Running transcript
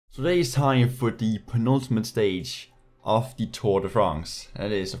Today is time for the penultimate stage of the Tour de France. That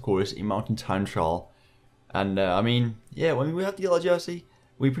is, of course, a mountain time trial. And I mean, yeah, when we have the yellow jersey,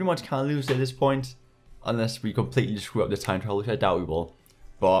 we pretty much can't lose at this point, unless we completely screw up this time trial, which I doubt we will.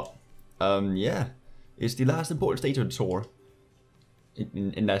 But yeah, it's the last important stage of the tour,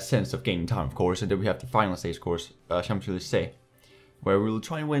 in that sense of gaining time, of course. And then we have the final stage, of course, Champs-Élysées, where we'll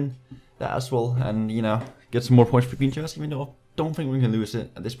try and win that as well, and you know, get some more points for green jersey, even though I don't think we can lose it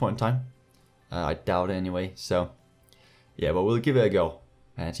at this point in time. I doubt it anyway. So yeah, but we'll give it a go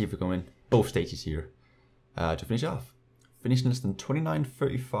and see if we can win both stages here to finish off. Finish in less than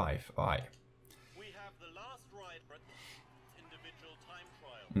 29:35. Alright. We have the last ride for individual time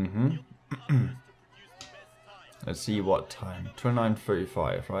trial. Let's see what time.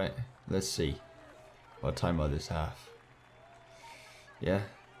 29:35, right? Let's see what time will this have. Yeah.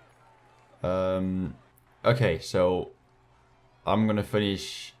 Okay, so I'm gonna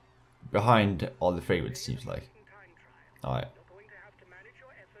finish behind all the favorites, seems like. Alright.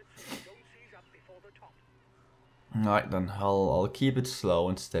 Alright then, I'll keep it slow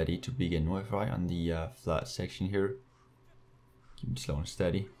and steady to begin with, right? On the flat section here. Keep it slow and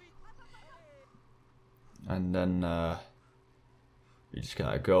steady. And then we just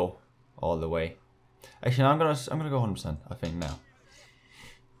gotta go all the way. Actually, I'm gonna go 100%, I think now.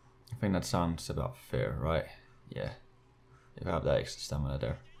 I think that sounds about fair, right? Yeah. If I have that extra stamina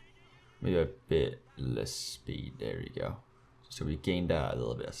there. Maybe a bit less speed, there you go. So we gain that a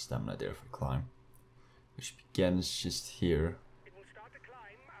little bit of stamina there for the climb. Which begins just here.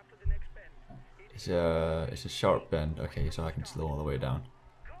 It's a sharp bend, okay, so I can slow all the way down.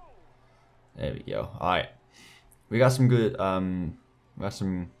 There we go. Alright. We got some good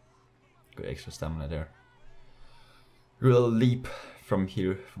extra stamina there. Real leap from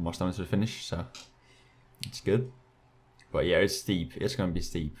here from our stamina to the finish, so it's good. But yeah, it's steep. It's gonna be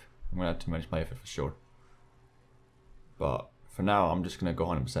steep. I'm gonna have to manage my effort for sure. But for now, I'm just gonna go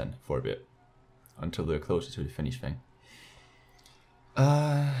 100% for a bit until they're closer to the finish thing.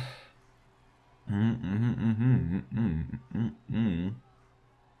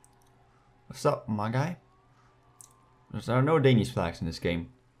 What's up, my guy? There are no Danish flags in this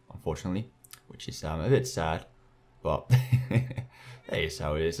game, unfortunately, which is a bit sad. But that is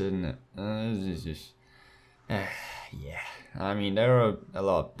how it is, isn't it? It's just, yeah. I mean, there are a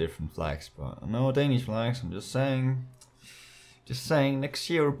lot of different flags, but no Danish flags. I'm just saying. Just saying. Next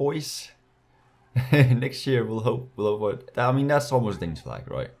year, boys. Next year, we'll hope. I mean, that's almost Danish flag,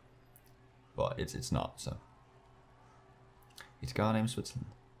 right? But it's not. So it's God named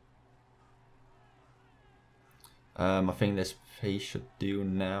Switzerland. I think this pace should do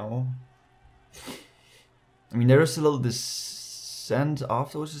now. I mean, there is a little descent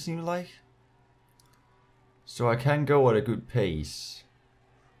afterwards, it seems like. So I can go at a good pace.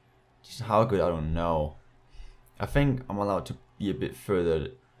 Just how good, I don't know. I think I'm allowed to be a bit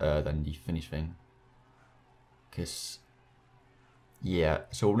further than the finish thing. Because, yeah,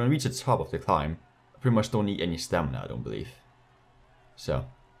 so when I reach the top of the climb, I pretty much don't need any stamina, I don't believe. So,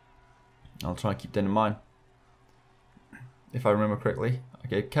 I'll try and keep that in mind. If I remember correctly.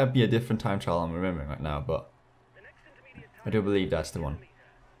 Okay, it can't be a different time trial I'm remembering right now, but I do believe that's the one.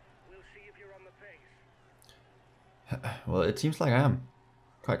 Well, it seems like I am.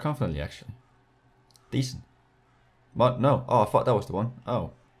 Quite confidently, actually. Decent. What? No. Oh, I thought that was the one.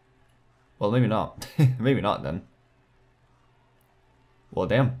 Oh. Well, maybe not. Maybe not, then. Well,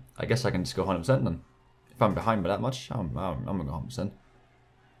 damn. I guess I can just go 100% then. If I'm behind by that much, I'm gonna go 100%.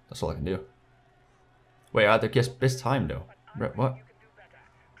 That's all I can do. Wait, I had to guess best time, though. What?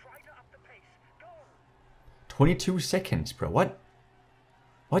 22 seconds, bro. What?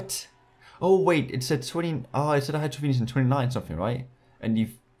 What? Oh, wait. It said 20. Oh, it said I had to finish in 29 something, right? And the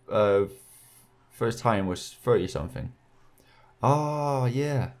first time was 30 something. Oh,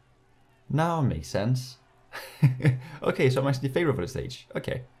 yeah. Now it makes sense. Okay, so I'm actually favorite for the stage.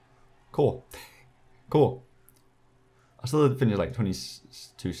 Okay. Cool. Cool. I still did finish like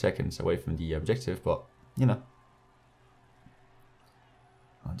 22 seconds away from the objective, but, you know.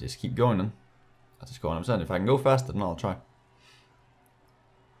 I'll just keep going then. I'll just go 100%. If I can go faster, then I'll try.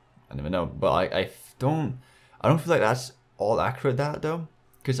 I never know, but I don't feel like that's all accurate, that though,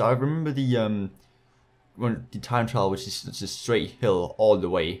 because I remember the when the time trial, which is just a straight hill all the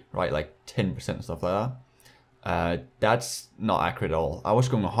way, right, like 10% and stuff like that. That's not accurate at all. I was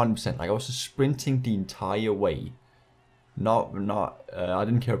going 100%, like I was just sprinting the entire way. I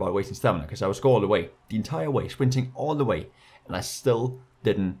didn't care about wasting stamina because I was going all the way, the entire way, sprinting all the way, and I still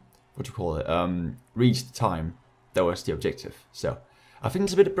didn't, reach the time that was the objective. So I think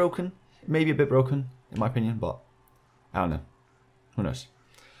it's a bit broken, maybe a bit broken in my opinion, but I don't know. Who knows?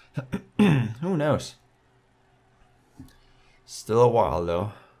 Who knows? Still a while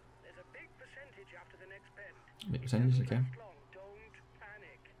though. There's a big percentage after the next bend. Big percentage, okay. Don't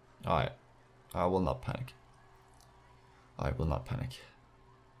panic. Alright. I will not panic. I will not panic.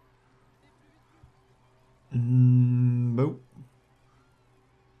 Nope.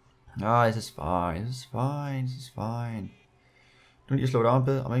 Ah, this is fine. This is fine. This is fine. Do we need to slow down a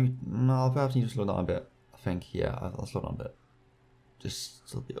bit? I mean, no, I'll perhaps need to slow down a bit. I think, yeah, I'll slow down a bit. Just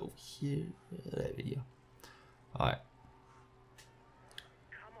a little bit over here. There we go. Alright.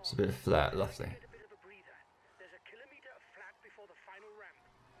 It's a bit flat, lovely.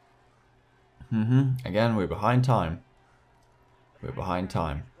 Again, we're behind time. We're behind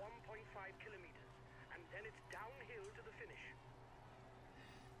time.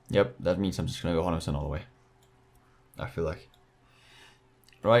 Yep, that means I'm just gonna go 100% all the way. I feel like.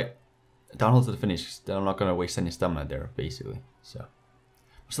 Right, downhill to the finish. Then I'm not gonna waste any stamina there, basically. So,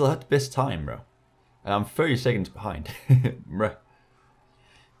 we still have the best time, bro. And I'm 30 seconds behind. Bruh.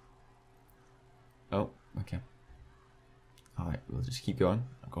 Oh, okay. Alright, we'll just keep going.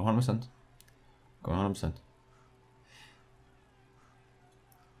 I'll go 100%. Go 100%.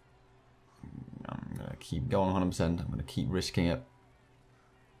 I'm gonna keep going 100%. I'm gonna keep risking it.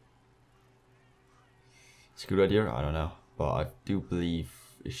 It's a good idea, I don't know. But I do believe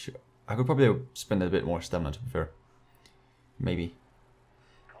it should. I could probably spend a bit more stamina, to be fair. Maybe.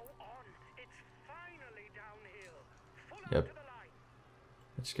 Go on. It's finally downhill. Full Yep. out to the line.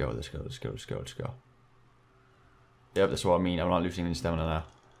 Let's go, let's go, let's go, let's go, let's go. Yep, that's what I mean. I'm not losing any stamina now.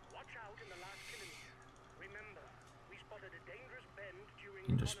 Watch out in the last kilometer. Remember, we spotted a dangerous bend during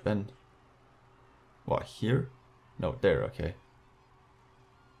Dangerous bend. What, here? No, there, okay.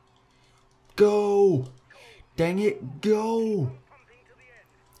 Go! Dang it, go!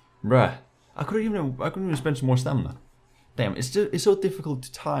 Bruh, I couldn't even spend some more stamina. Damn, it's so difficult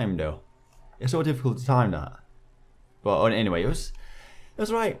to time though. It's so difficult to time that. But anyway, it was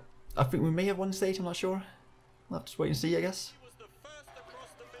right. I think we may have one stage, I'm not sure. We'll have to wait and see, I guess.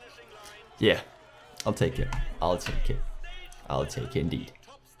 Yeah, I'll take it. I'll take it. I'll take it indeed.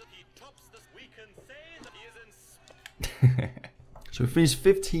 So we finished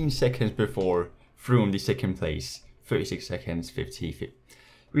 15 seconds before Froome the second place. 36 seconds, 50.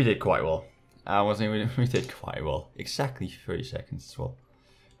 We did quite well. We did quite well. Exactly 30 seconds as well.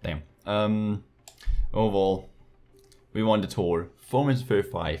 Damn. Overall, we won the tour. 4 minutes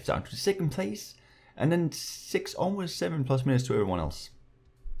 35 down to the second place, and then 6, almost 7+ minutes to everyone else.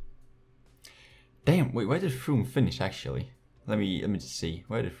 Damn. Wait, where did Froome finish actually? Let me just see.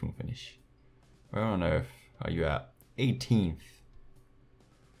 Where did Froome finish? Where on earth are you at? 18th.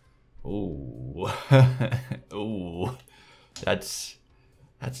 Oh, oh, that's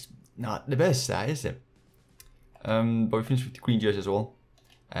not the best, that is it? But we finished with the green jersey as well,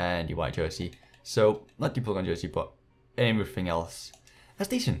 and the white jersey. So not the Pokemon jersey, but everything else. That's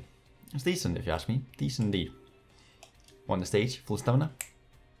decent. It's decent if you ask me. Decent indeed. Won the stage, full stamina.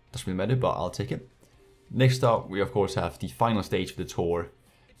 Doesn't really matter, but I'll take it. Next up, we of course have the final stage of the tour,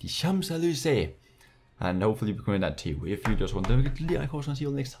 the Champs-Élysées. And hopefully we're doing that too. If you just want to, of course, I'll see you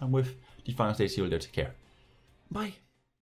all next time with the final stage. See you all there. Take care. Bye.